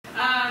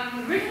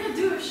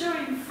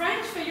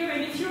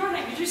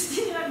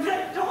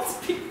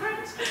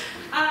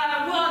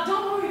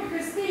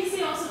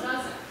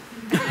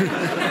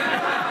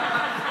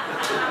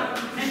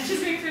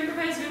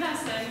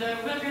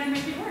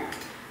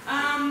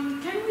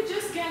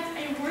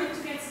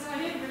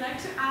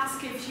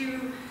ask if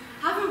you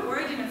have a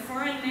word in a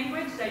foreign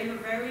language that you're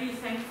very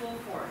thankful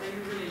for, that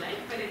you really like,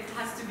 but it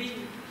has to be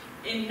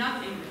in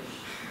not English.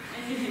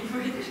 Any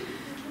language,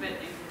 but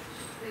English.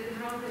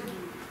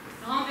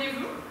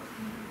 Rendezvous.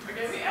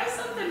 Okay,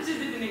 sometimes you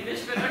did in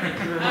English, but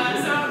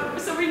okay.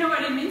 So we know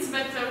what it means,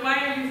 but why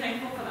are you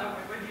thankful for that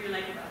word? What do you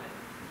like about it?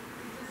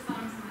 It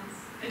sounds nice.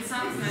 It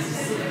sounds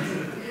nice.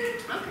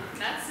 Okay,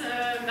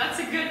 that's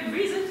a good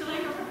reason to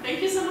like it.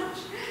 Thank you so much.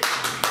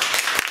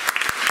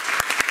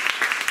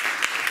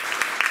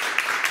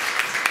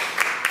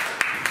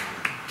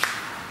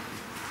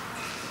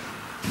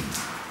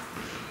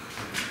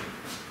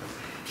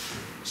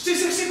 Je t'ai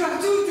cherché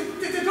partout,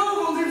 t'étais pas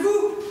au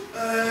rendez-vous.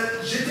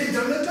 J'étais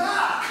dans le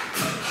parc.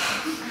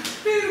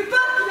 Mais le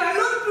parc, il est à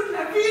l'autre bout de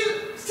la ville.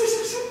 Je t'ai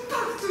cherché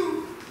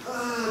partout.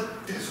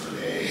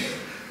 Désolé.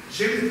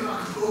 J'aime le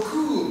parc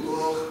beaucoup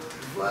pour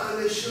voir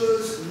les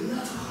choses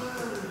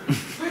naturelles.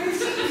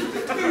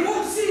 Mais moi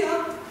aussi,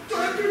 hein.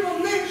 T'aurais pu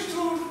m'emmener, je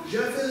trouve.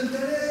 J'avais une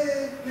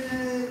télé,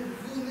 mais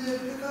vous n'êtes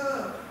plus là.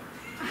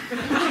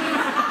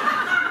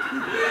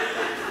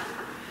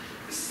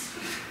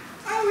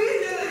 Ah oui,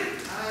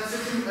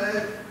 C'est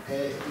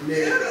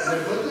une... le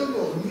bouton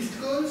pour Missed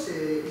Call,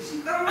 c'est ici.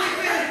 ah oui,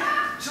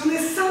 j'en ai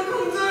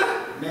 52.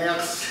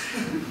 Merde.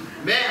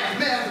 Merde.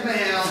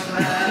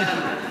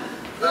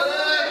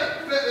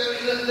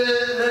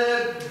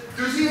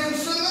 Le deuxième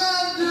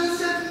semaine de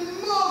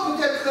cette mort,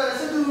 peut-être,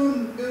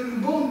 c'est un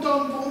bon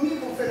temps pour moi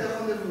pour faire le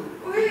rendez-vous.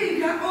 Oui,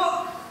 bien,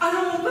 oh,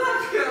 allons au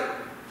parc.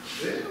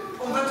 Oui.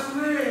 On va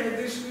trouver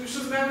des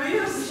choses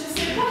merveilleuses.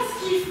 Je sais pas ce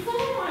qu'ils font.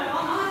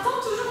 On attend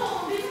toujours au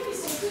rendez-vous. Ils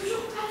sont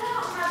toujours pas là.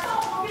 On attend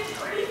au rendez-vous.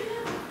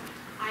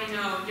 I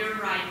know, you're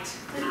right.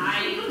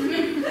 I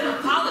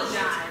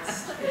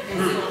apologize.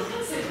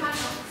 C'est pas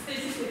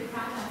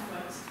ta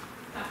faute.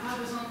 T'as pas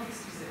besoin de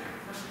t'excuser.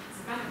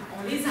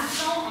 On les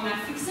attend. On a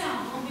fixé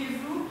un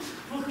rendez-vous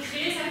pour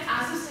créer cette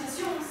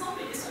association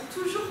ensemble et ils sont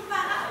toujours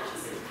pas là. Je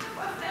sais pas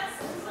quoi faire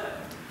sans eux.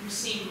 You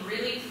seem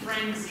really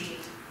frenzied.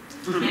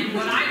 And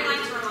what I'd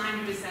like to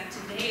remind you is that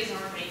today is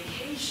our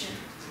vacation.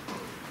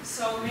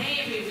 So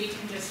maybe we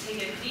can just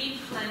take a deep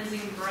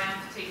cleansing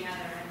breath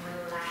together and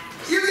relax.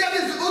 Il y a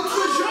des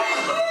autres gens.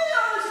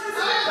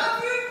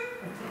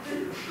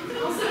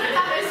 Non, c'est vrai,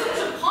 t'as raison,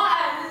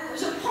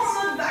 je prends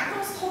notre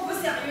vacances trop au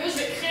sérieux, je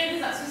vais créer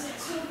des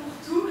associations pour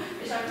tout,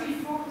 et j'avoue, il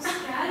faut qu'on se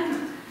calme.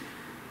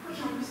 Ok,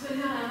 on peut se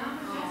tenir la main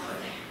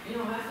peut-être. Et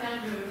on va faire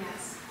le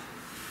gaz.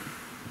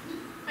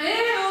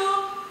 Hello!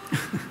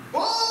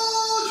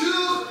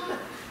 Bonjour.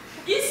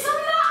 Ils sont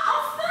là,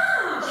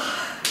 enfin!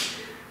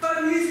 Pas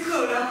de Missed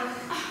Call, hein.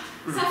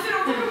 Ça fait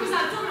longtemps que vous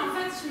attendez, mais en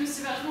fait, je me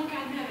suis vachement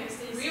calmée avec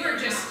Stacy. We were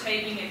just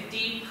taking a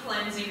deep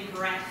cleansing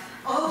breath.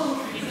 Oh,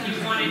 If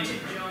you wanted to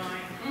join.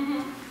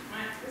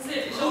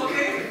 Ouais. ok.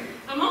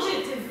 Vraiment, j'ai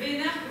été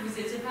vénère que vous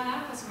n'étiez pas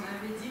là parce qu'on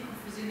avait dit qu'on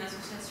faisait une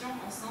association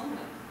ensemble.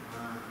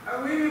 Ah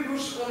oui, mais bon,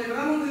 on est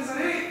vraiment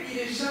désolé, il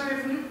est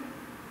jamais venu.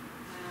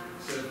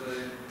 C'est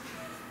vrai.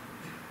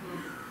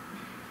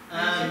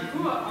 Du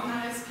coup, on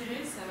a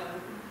respiré, ça va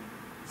beaucoup.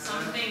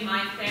 Something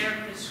my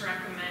therapist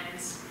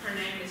recommends. Her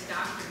name is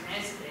Dr.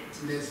 Nesbitt.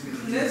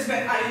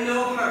 Nesbeth, I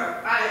know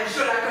her. Je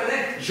la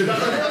connais. Je la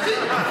connais aussi.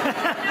 No,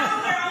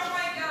 girl, oh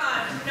my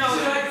God. No,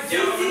 you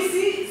don't.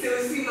 Si, c'est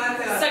aussi ma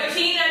thérapeute.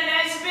 Sakina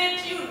Nesbitt,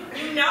 you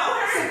know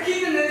her?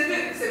 Sakina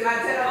Nesbeth, c'est ma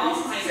thérapeute.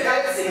 Oh my C'est la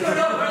God.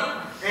 psychologue.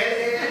 Elle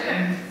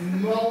est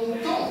mon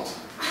tante.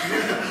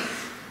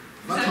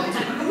 Ma tante.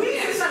 Oui,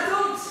 c'est sa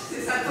tante.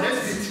 C'est sa tante.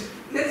 Nesbit.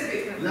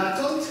 Nesbeth. La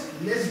tante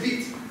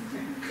Nesbit.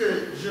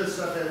 Que je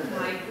s'appelle.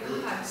 My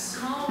God,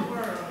 small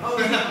world. Oh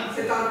oui,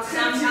 c'est un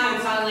très petit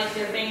Sometimes monde. I like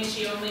to think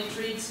she only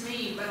treats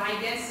me, but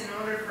I guess in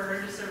order for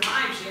her to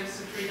survive, she has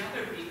to treat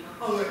other people.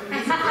 Oh ouais.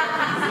 C'est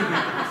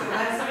C'est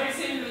vrai, vrai que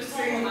c'est une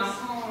leçon qu'on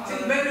apprend. c'est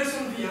une belle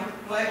leçon de vie, hein.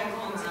 Ouais. On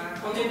grandit.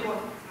 On est quoi.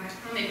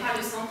 On n'est pas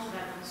le centre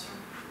d'attention.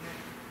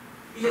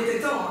 Il était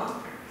temps, hein.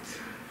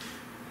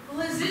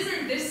 Well,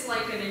 isn't this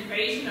like an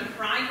invasion of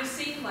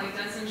privacy? Like,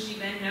 doesn't she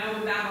then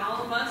know about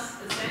all of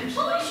us,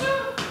 essentially?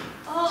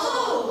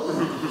 Oh!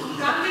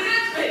 Dr.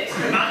 Nesbitt!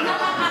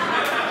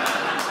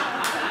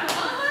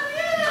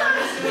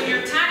 With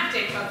your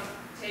tactic of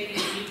taking a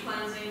deep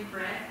cleansing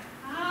breath.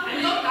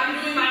 And look,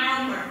 I'm doing my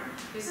homework.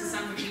 This is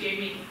something you gave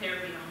me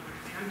therapy homework.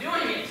 And I'm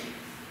doing it.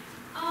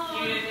 Oh,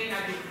 You didn't think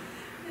I'd do it.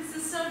 this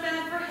is so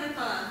bad for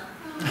HIPAA.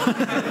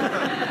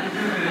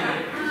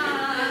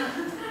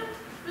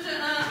 We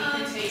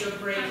can take a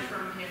break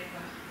from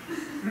HIPAA.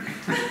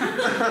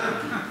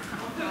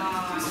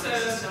 Oh, Tous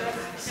this is so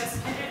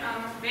respirer un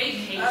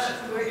vacation.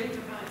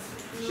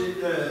 Il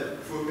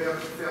faut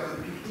faire un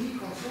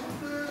pique-nique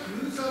ensemble.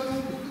 Nous avons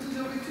beaucoup de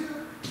nourriture.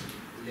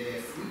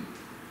 Les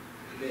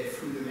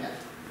fruits de mer.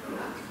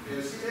 Et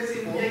aussi les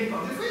fruits. On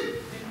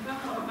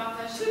va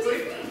partager. Oui.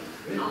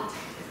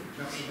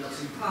 Merci.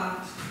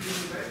 Ah,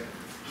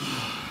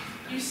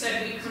 You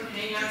said we couldn't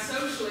hang out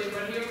socially,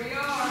 but here we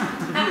are.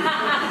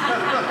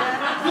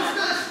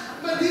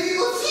 Mais dis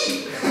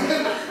aussi.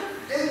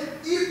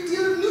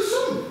 Nous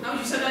sommes. No,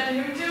 you said that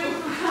here too.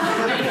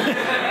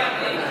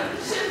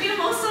 J'aime bien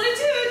mon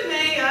solitude,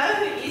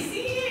 mais ici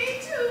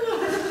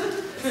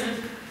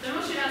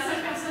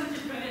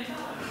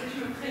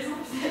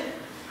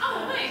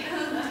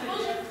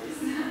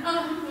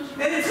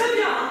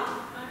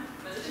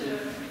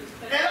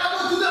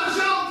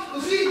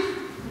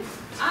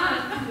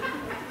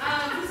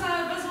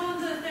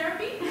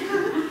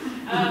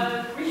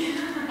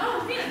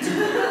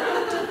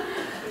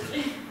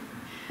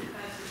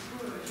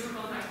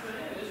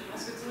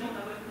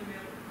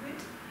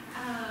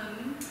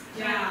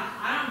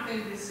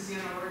think this is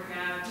gonna work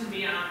out, to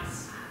be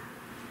honest.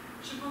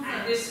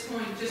 At this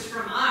point, just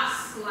from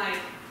us, like,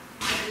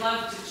 I'd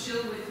love to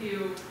chill with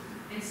you.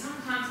 And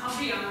sometimes, I'll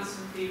be honest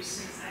with you,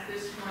 since at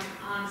this point,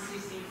 honesty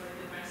seems like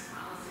the best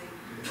policy.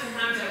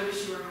 Sometimes I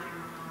wish you were my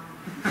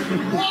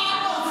mom.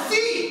 Wow,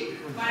 see?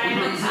 But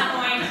at this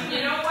point,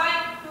 you know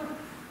what?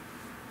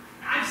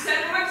 I've said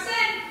what I've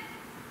said.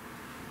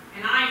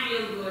 And I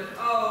feel good.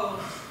 Oh,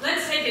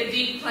 let's take a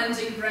deep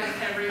cleansing breath,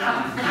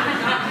 everyone.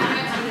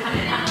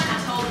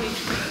 Anyone told me.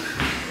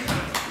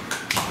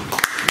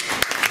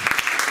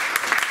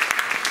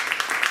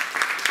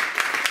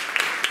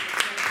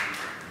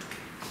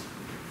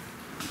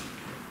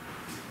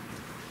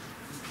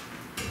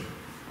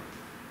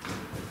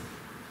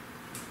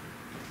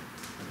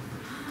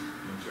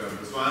 Tu as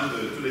besoin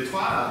de tous les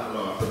trois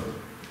alors?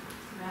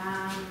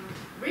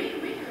 Oui,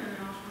 oui,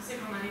 alors je pensais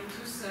qu'on allait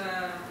tous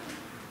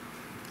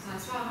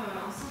s'asseoir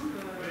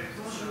ensemble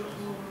pour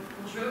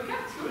jouer aux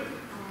cartes. Oui.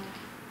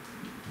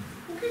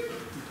 Ok.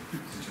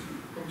 Si tu veux,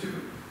 comme tu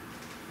veux.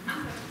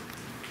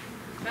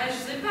 Bah, je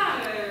sais pas,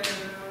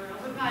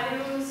 on peut pas aller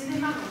au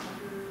cinéma, donc on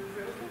peut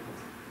jouer aux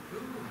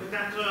cartes.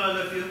 Peut-être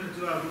le film que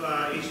tu as vu à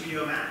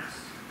HBO Max.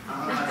 Ah,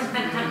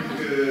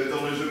 que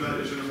dans le jeu,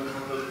 je ne me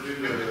rappelle plus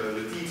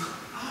le titre.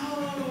 Oh,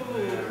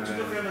 tu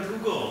peux faire le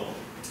Google.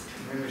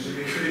 Mais je ne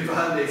connais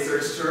pas les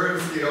search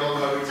terms qu'on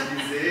va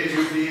utiliser, j'ai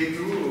oublié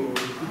tout.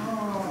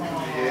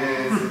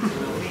 Yes, c'est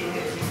tout.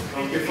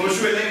 Donc il faut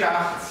jouer les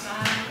cartes. Bah,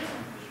 oui, on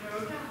peut jouer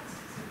aux cartes,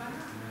 c'est pas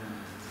mal.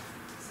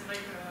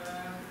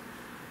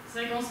 C'est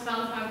vrai qu'on se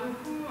parle pas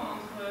beaucoup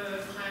entre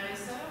frères et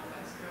sœurs,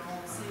 parce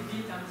qu'on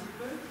s'évite un petit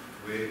peu.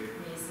 Oui,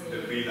 Mais c'est...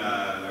 depuis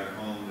la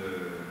grande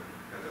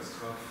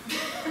catastrophe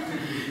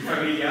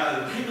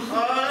familiale. Oh,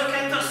 la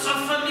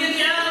catastrophe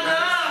familiale là!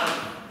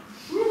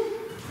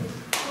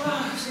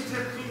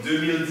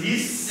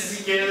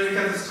 2010, quelle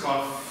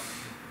catastrophe.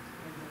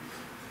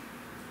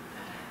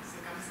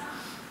 C'est comme ça.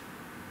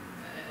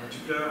 Tu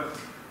pleures.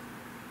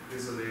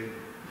 Désolé.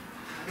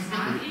 Ça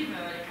arrive,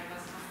 les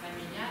catastrophes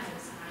familiales,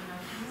 ça arrive à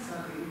tout le monde. Ça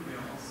arrive, mais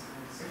on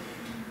sait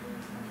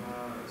qu'on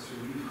va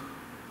survivre.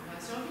 On va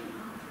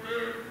survivre, hein.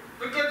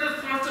 Le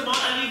catastrophe de mon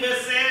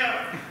anniversaire!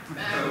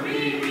 Oui,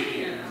 oui.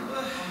 On a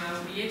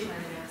oublié ton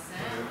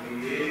anniversaire. On a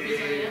oublié.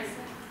 ton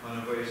anniversaire. On a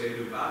voyagé à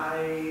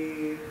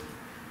Dubaï.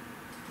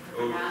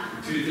 Oh,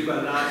 Tu n'étais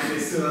pas là, tu étais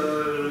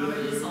seul. oui,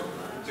 ils sont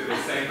pas. Tu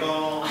avais 5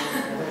 ans.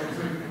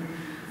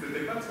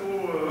 C'était pas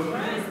trop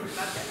Ouais, c'est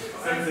pas terrible.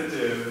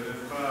 sensitive,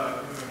 n'est-ce pas?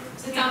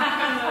 C'était un peu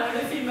comme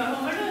le film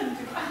Home Alone,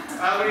 tu vois.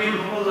 Ah oui,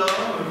 Home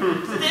Alone.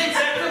 C'était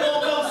exactement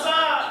comme ça!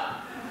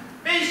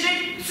 Mais j'ai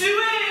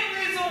tué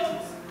les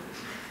autres!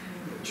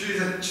 Tu les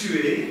as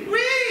tués, Oui,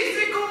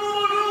 c'est comme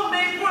Home Alone,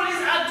 mais pour les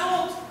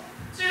adultes!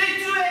 Tu les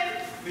tuais!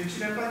 mais tu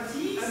n'as pas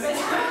dit. On ne sait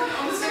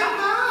sait pas.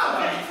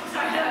 Il faut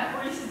travailler à la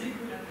police des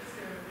coups là, parce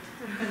que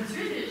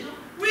tuer des gens.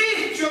 Oui!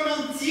 Tu as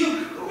menti.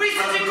 Oui,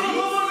 c'était Ah, comme oui.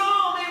 Home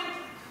Alone, mais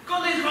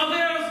quand les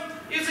robbers,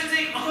 ils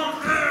étaient encore...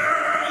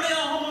 Mais en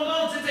Home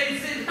Alone, c'était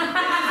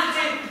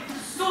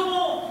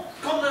saumon,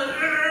 comme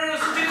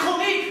c'était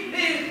comique,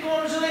 mais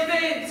quand je l'ai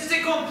fait,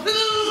 c'était comme...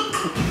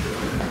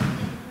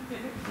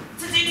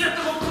 C'était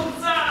exactement comme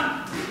ça!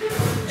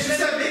 Tu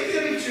savais que tu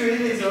avais tué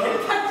les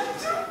autres. Pas du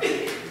tout.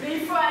 Mais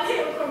il faut aller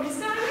au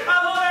commissariat.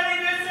 Avant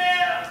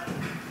l'anniversaire!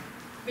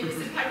 Mais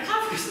c'est pas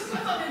grave que ce soit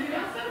ton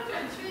anniversaire, tu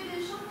as tué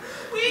des gens.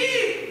 Oui!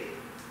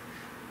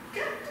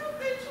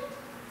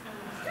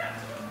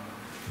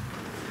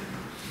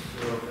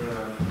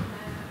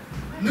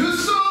 Nous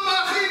sommes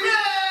arrivés!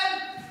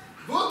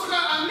 Votre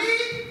ami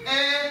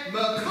est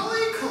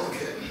Macaulay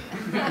Culkin.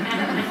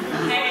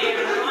 Hey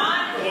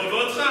everyone. Pour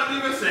votre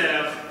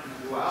anniversaire!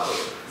 Wow.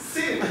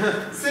 C'est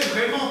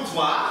vraiment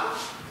toi?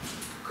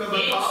 Comme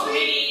It's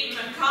Macaulay? me,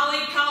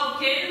 Macaulay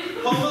Culkin.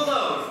 Home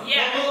Alone.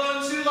 Yeah. Home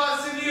Alone 2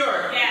 Lost in New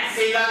York. Yes.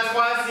 Et la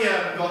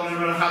troisième, dont je ne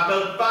me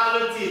rappelle pas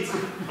le titre.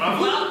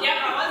 Bravo. Well, yep,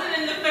 I wasn't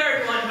in the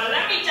third one, but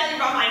let me tell you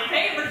about my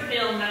favorite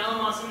film that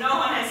almost no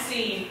one has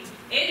seen.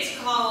 It's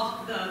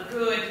called The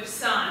Good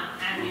Son.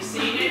 Have you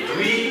seen it?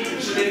 Oui,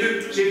 je l'ai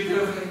vu, j'ai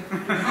pleuré. Oh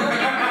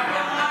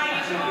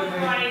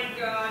my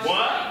gosh.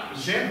 What?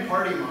 J'aime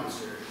Party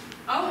Monster.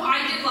 Oh,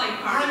 I did like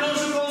Ah part. non,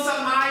 je pense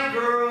à My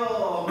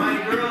Girl.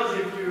 My Girl,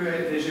 j'ai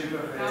pleuré.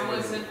 That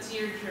was a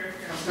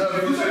tearjerker.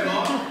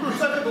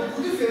 Vous avez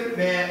beaucoup de films,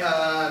 mais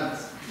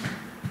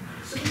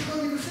c'est votre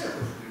anniversaire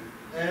aujourd'hui.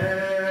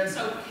 It's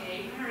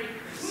okay. Merry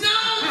Christmas. No!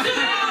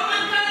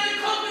 Macaulay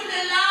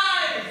Culkin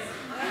lies!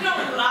 I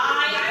don't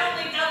lie. I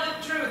only tell the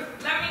truth.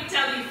 Let me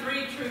tell you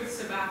 3 truths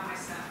about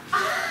myself.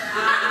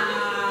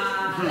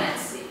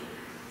 Let's see.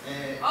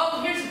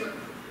 Oh, here's a good one.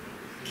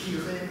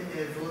 Kieran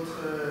est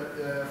votre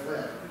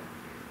frère.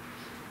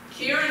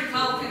 Kieran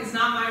Culkin's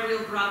not my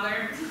real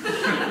brother.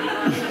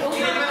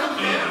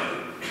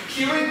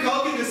 Kieran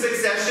Culkin de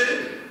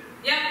Succession.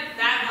 Yep,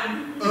 that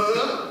one.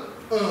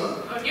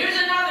 Oh, here's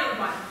another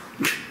one.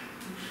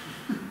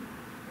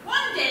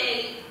 One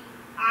day,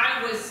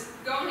 I was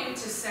going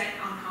to set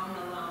on Home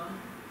Alone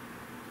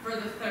for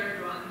the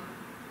third one,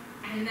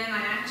 and then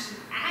I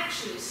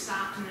actually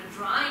stopped in a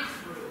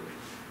drive-thru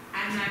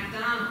at at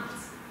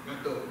McDonald's.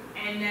 McDo.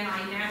 And then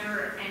I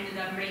never ended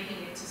up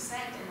making it to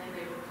set, and then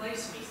they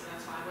replaced me, so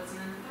that's why I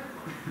wasn't in the third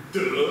one.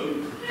 Duh.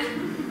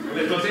 Le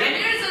And troisième?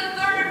 here's a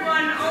third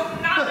one. Oh,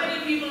 not many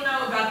people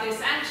know about this.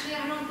 Actually,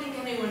 I don't think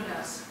anyone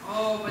does.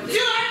 Oh, but this.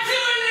 Tu as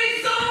tué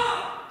les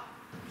hommes!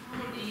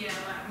 Don't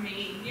yell at me.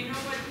 You know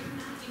what? You've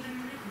not even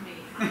met me.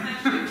 I'm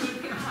actually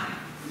a good guy.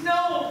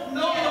 Non,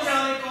 non, Yes.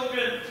 Charlie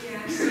Cogan.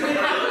 Yes.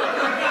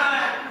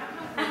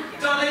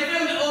 Dans les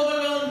films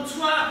Overland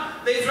 3,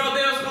 les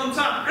robbers comme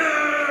ça.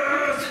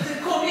 C'était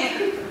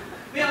comique.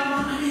 Mais à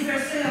mon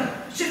anniversaire,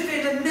 j'ai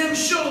fait la même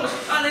chose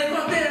à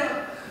l'Équateur.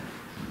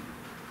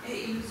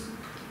 Et ils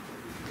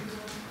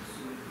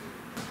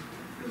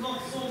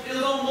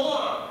ont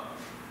mort.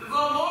 Ils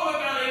ont mort,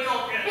 Charlie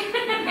Cogan.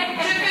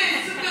 J'ai fait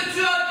ce que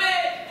tu as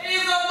fait et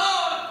ils ont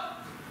mort.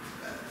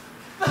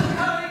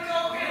 Charlie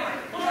Cogan.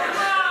 Oh my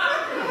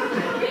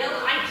God. Bill,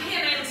 I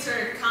can't answer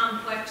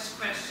complex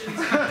questions.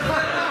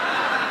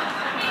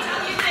 Let me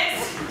tell you this.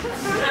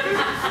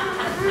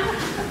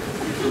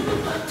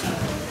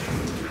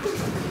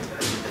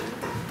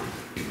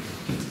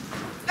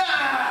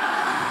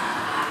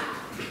 Ah!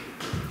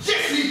 Je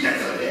suis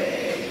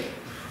désolé.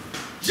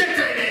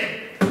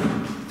 J'étais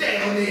le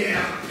dernier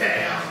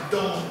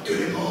perdant de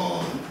le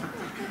monde.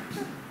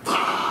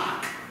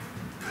 Bah!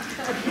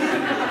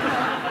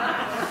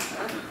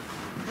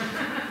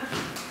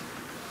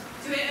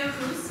 Tu es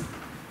heureuse?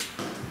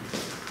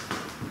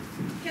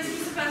 Qu'est-ce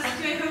qui se passe?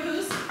 Tu es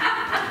heureuse?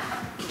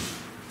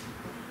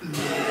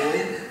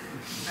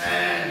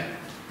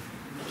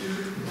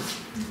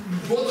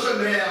 Votre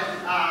mère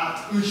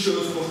a une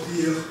chose pour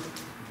dire.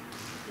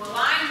 Well,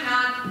 I'm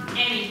not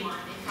anyone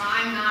if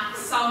I'm not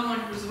someone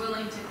who's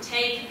willing to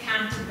take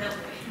accountability.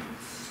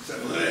 C'est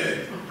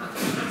vrai.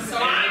 So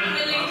I'm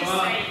willing to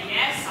say,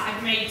 yes,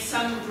 I've made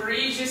some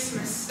egregious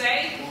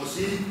mistake. Moi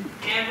aussi.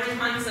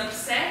 Everyone's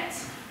upset.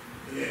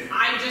 Yeah.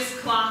 I just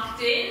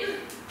clocked in.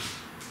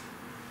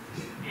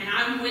 And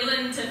I'm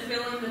willing to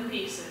fill in the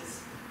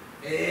pieces.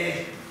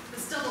 Eh,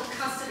 This double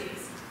custody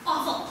is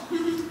awful.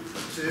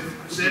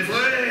 c'est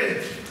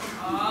vrai.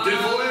 Oh,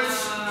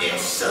 Divorce, it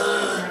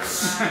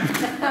sucks.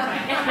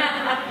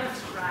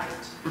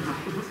 right.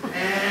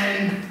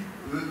 And,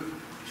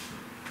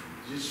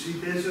 je suis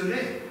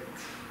désolé.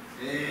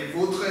 Et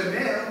votre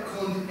mère,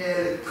 quand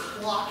elle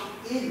clock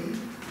in,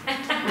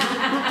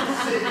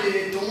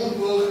 c'était temps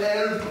pour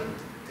elle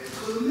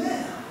être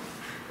mère.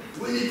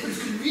 When it was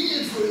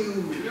convenient for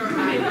you. You're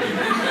right.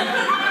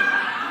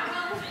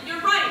 You're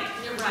right.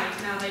 You're right.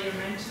 Now that you're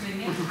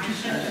mentioning it, I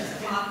should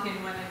just clock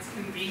in when it's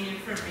convenient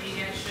for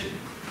me. I should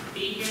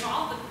be here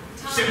all the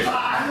C'est time.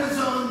 pas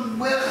Amazon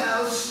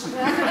Warehouse.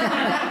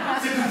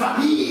 C'est une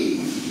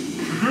famille.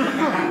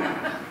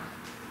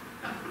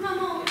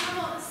 Maman,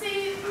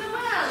 c'est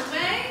Noël,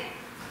 ouais?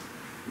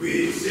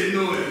 Oui, c'est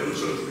Noël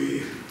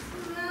aujourd'hui.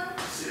 Noël.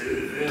 C'est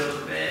le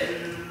verbel.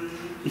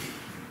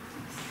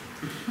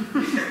 Tout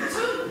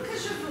que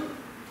je veux.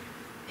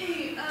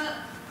 Et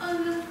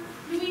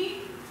une nuit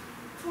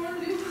pour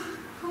nous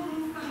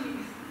comme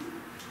famille.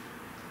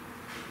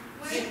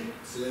 Ouais.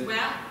 C'est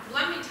Well,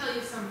 let me tell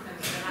you something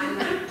that I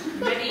learned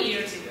many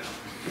years ago.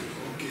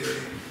 ok.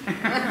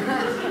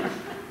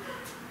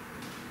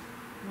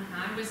 When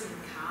I was in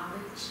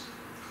college,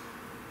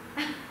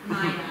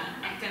 my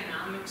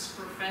economics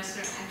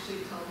professor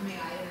actually told me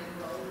I had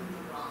enrolled in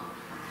the wrong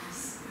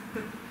class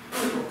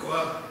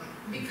Pourquoi?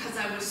 because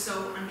I was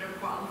so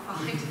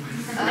underqualified.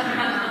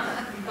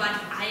 But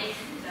I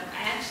ended up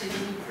actually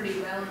doing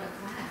pretty well in the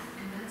class,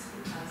 and that's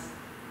because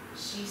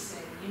she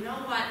said, you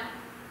know what,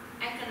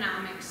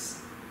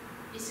 economics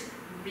isn't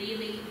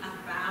really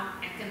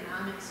about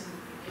economics in the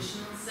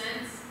traditional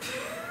sense.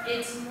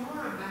 It's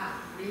more about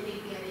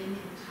really getting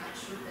in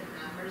touch with the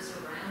numbers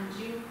around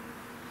you.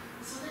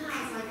 So then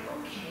I was like,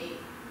 okay,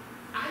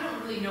 I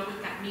don't really know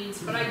what that means,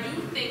 but I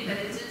do think that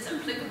it is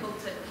applicable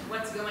to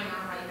what's going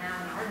on right now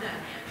in our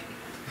dynamic.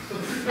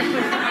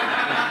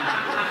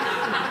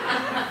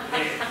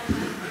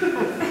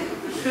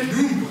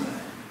 Nombre.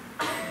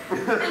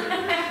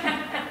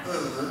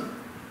 Un,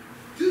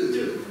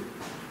 deux,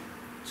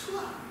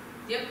 trois.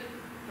 Yep,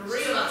 the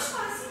real us.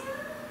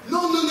 Troisième?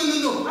 Non, non, non, non,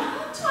 non.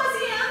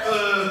 Troisième?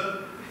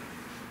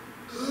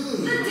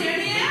 Le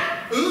dernier?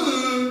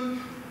 Un.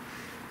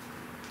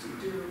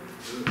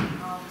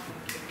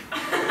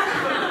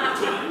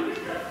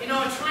 You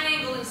know, a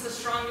triangle is the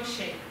strongest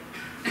shape.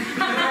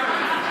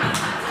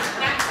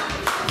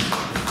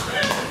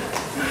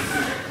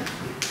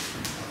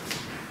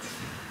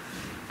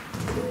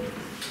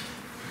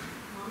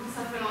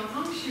 Ça fait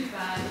longtemps que je suis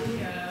pas allée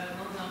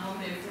dans un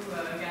rendez-vous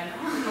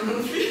galant. Moi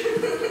non plus.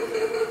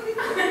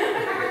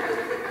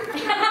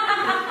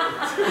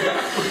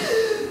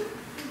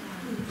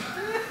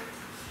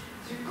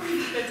 Du coup,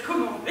 il va être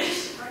commandé. Je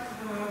sais pas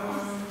comment.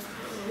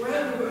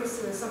 Ouais,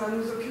 ça va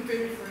nous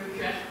occuper, il faut le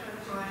faire.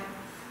 Ouais.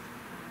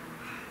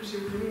 J'ai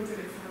oublié mon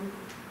téléphone.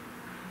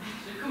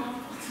 Je commande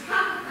pour toi.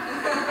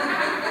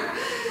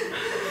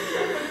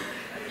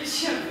 Je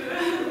suis un peu.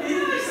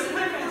 Je sais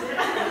pas quoi dire.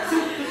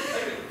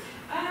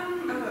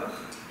 Alors,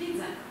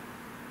 Pizza.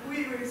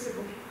 Oui, oui, c'est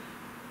bon.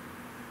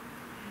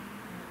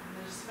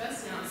 Je sais pas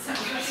s'il y a un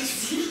serveur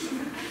ici.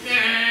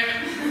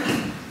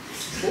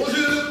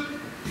 Bonjour.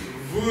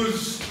 Vous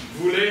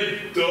voulez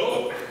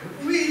d'eau?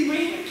 Oui,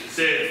 Oui.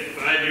 C'est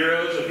 5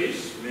 euros a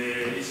piece, mais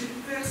ici.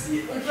 merci.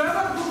 On peut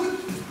avoir beaucoup de...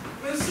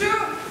 Monsieur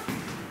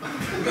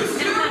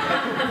Monsieur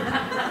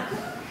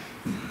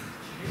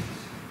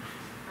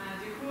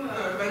Du coup, bah,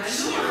 allô?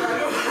 chier,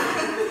 allô.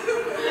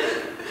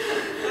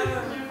 Je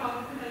vais pas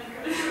beaucoup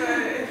d'alcool.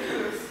 Ouais.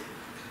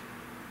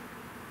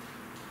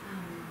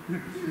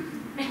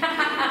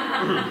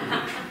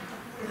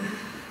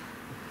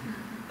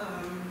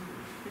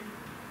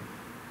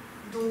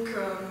 Donc,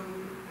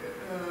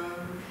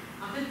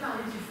 En fait,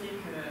 parler du fait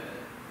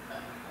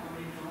qu'on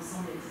est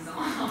ensemble il y a 10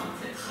 ans, on va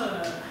peut-être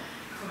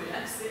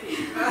relapser.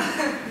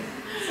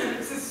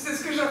 c'est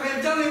ce que j'aurais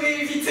bien aimé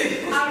éviter.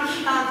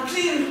 Un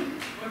clean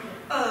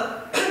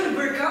Ok.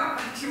 break-up,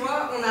 tu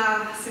vois,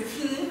 c'est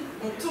fini,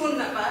 on tourne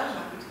la page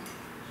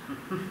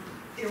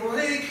et on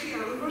réécrit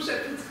un nouveau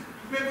chapitre.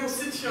 Mais bon,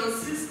 si tu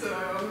insistes,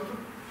 on peut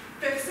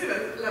percer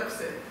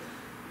l'abcès.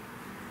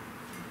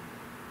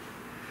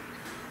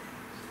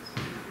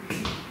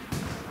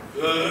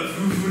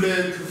 Vous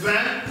voulez du vin?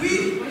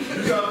 Oui,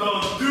 Nous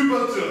avons 2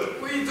 bottles.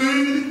 oui,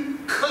 Une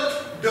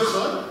cote de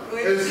rhum, Oui.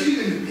 ainsi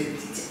une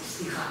petite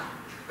spirale.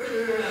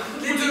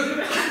 les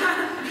deux.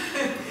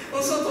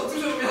 On s'entend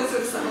toujours bien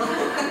sur ça.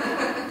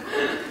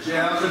 J'ai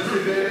un petit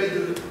verre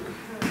de...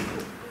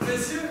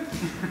 Monsieur,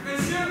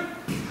 monsieur.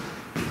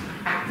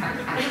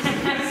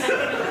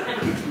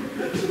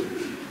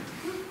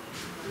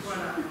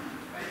 Voilà.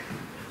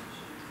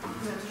 On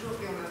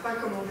n'a pas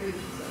commandé les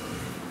pizzas.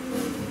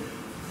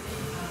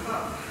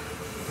 Ah.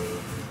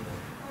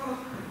 Oh.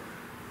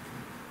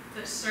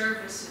 The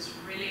service is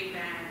really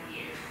bad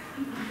here.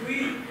 Oui,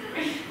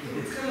 il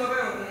est très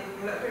mauvais,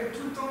 on l'appelle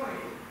tout le temps et...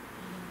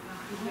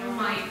 Oh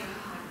my god.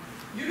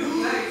 You look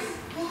nice.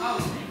 Oh, thank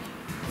you.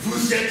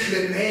 Vous êtes le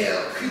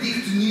meilleur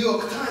critique du New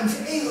York Times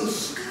et au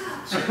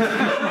Scotch.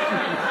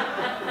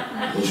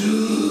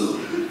 Bonjour,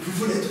 vous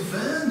voulez du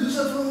vin? Nous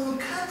avons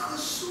 4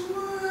 sous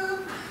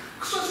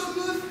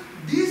 69,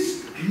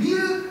 10,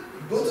 1000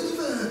 bottes de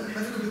vin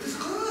avec le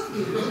descente.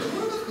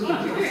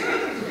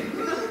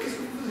 Qu'est-ce que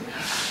vous voulez?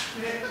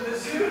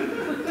 Monsieur,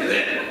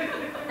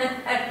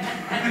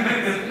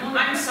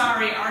 I'm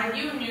sorry, are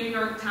you New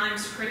York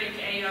Times critic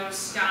A.O.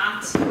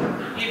 Scott?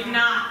 If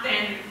not,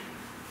 then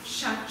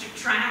shut your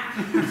trap.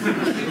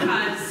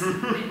 Because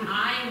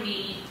I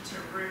need to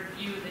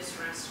review this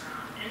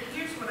restaurant. And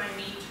here's what I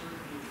need to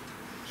review.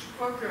 je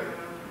crois que...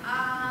 I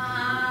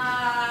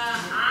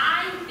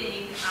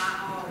think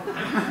I'll...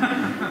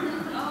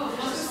 Oh, je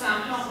pense que c'est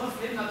un peu un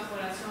reflet de notre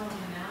relation en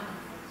général.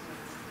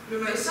 Le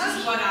This massage,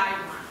 is what I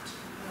want.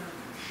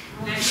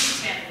 Let me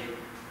tell you.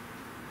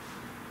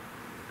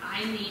 I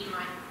need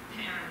my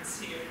parents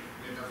here.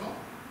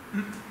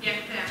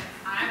 Get them.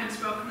 I haven't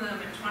spoken to them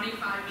in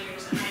 25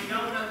 years and I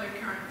don't know their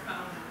current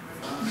phone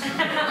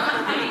number. I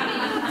need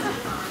to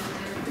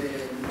find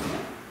them.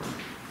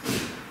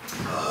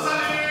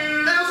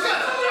 Salut! Allez, Oscar!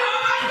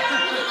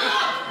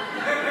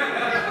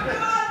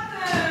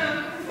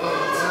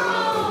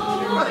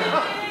 Oh my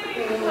God!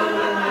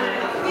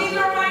 These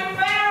are my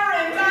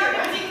parents! I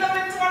haven't seen them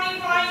in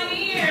 25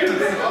 years!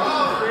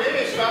 Oh, oui,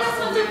 mais je pense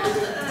qu'on est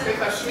très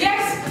fâchés.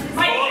 Yes!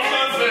 My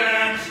Votre vin!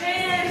 parents!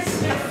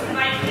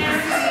 My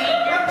parents need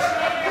your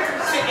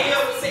chairs! C'est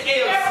A.O.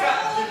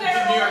 Scott du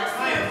New York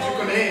Times, tu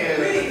connais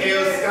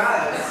A.O.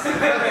 Scott.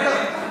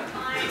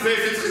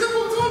 C'est très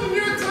important, le New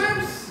York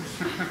Times.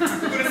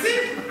 Vous connaissez?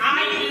 I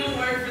do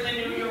work for the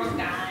New York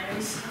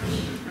Times.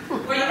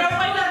 Well, you know what?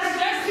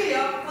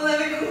 on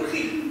avait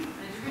compris.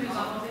 Mais du coup, ils nous ont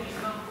apporté les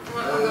vins.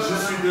 Je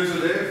suis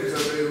désolé, vous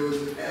avez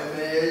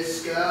Hermès,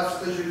 scarf,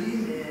 c'est joli,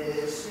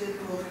 mais c'est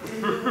pour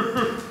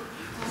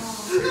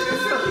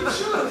Quelque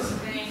chose.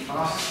 Ah,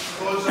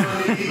 trop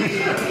joli.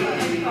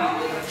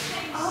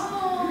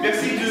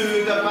 Merci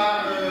d'avoir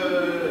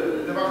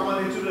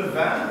commandé tout le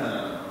vin.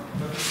 On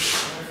va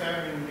faire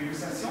une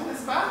dégustation,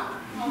 n'est-ce pas?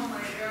 Oh my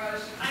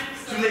gosh. I'm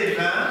so Tous les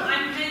vins.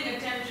 I'm paying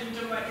attention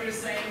to what you're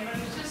saying, but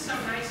it's just so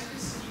nice to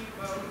see you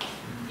both.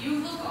 You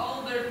look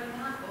older, but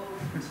not old.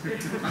 C'est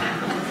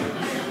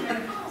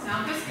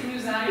un peu ce qui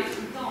nous arrive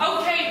tout le temps.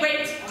 Okay,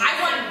 wait. I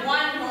want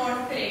one more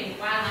thing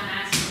while I'm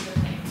asking the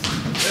things.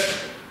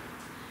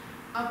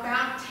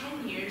 About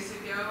 10 years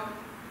ago,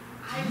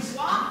 I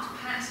walked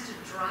past a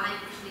dry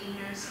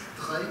cleaners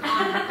très.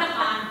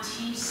 on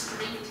T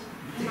Street,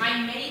 and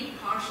I made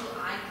partial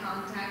eye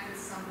contact with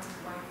someone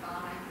who I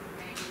thought I could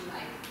maybe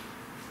like,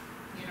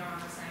 you know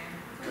what I'm saying?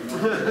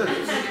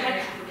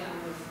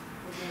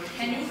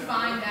 Can you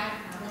find that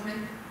woman?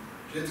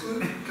 Je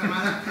trouve comme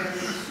un...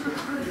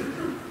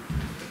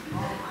 Oh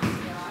my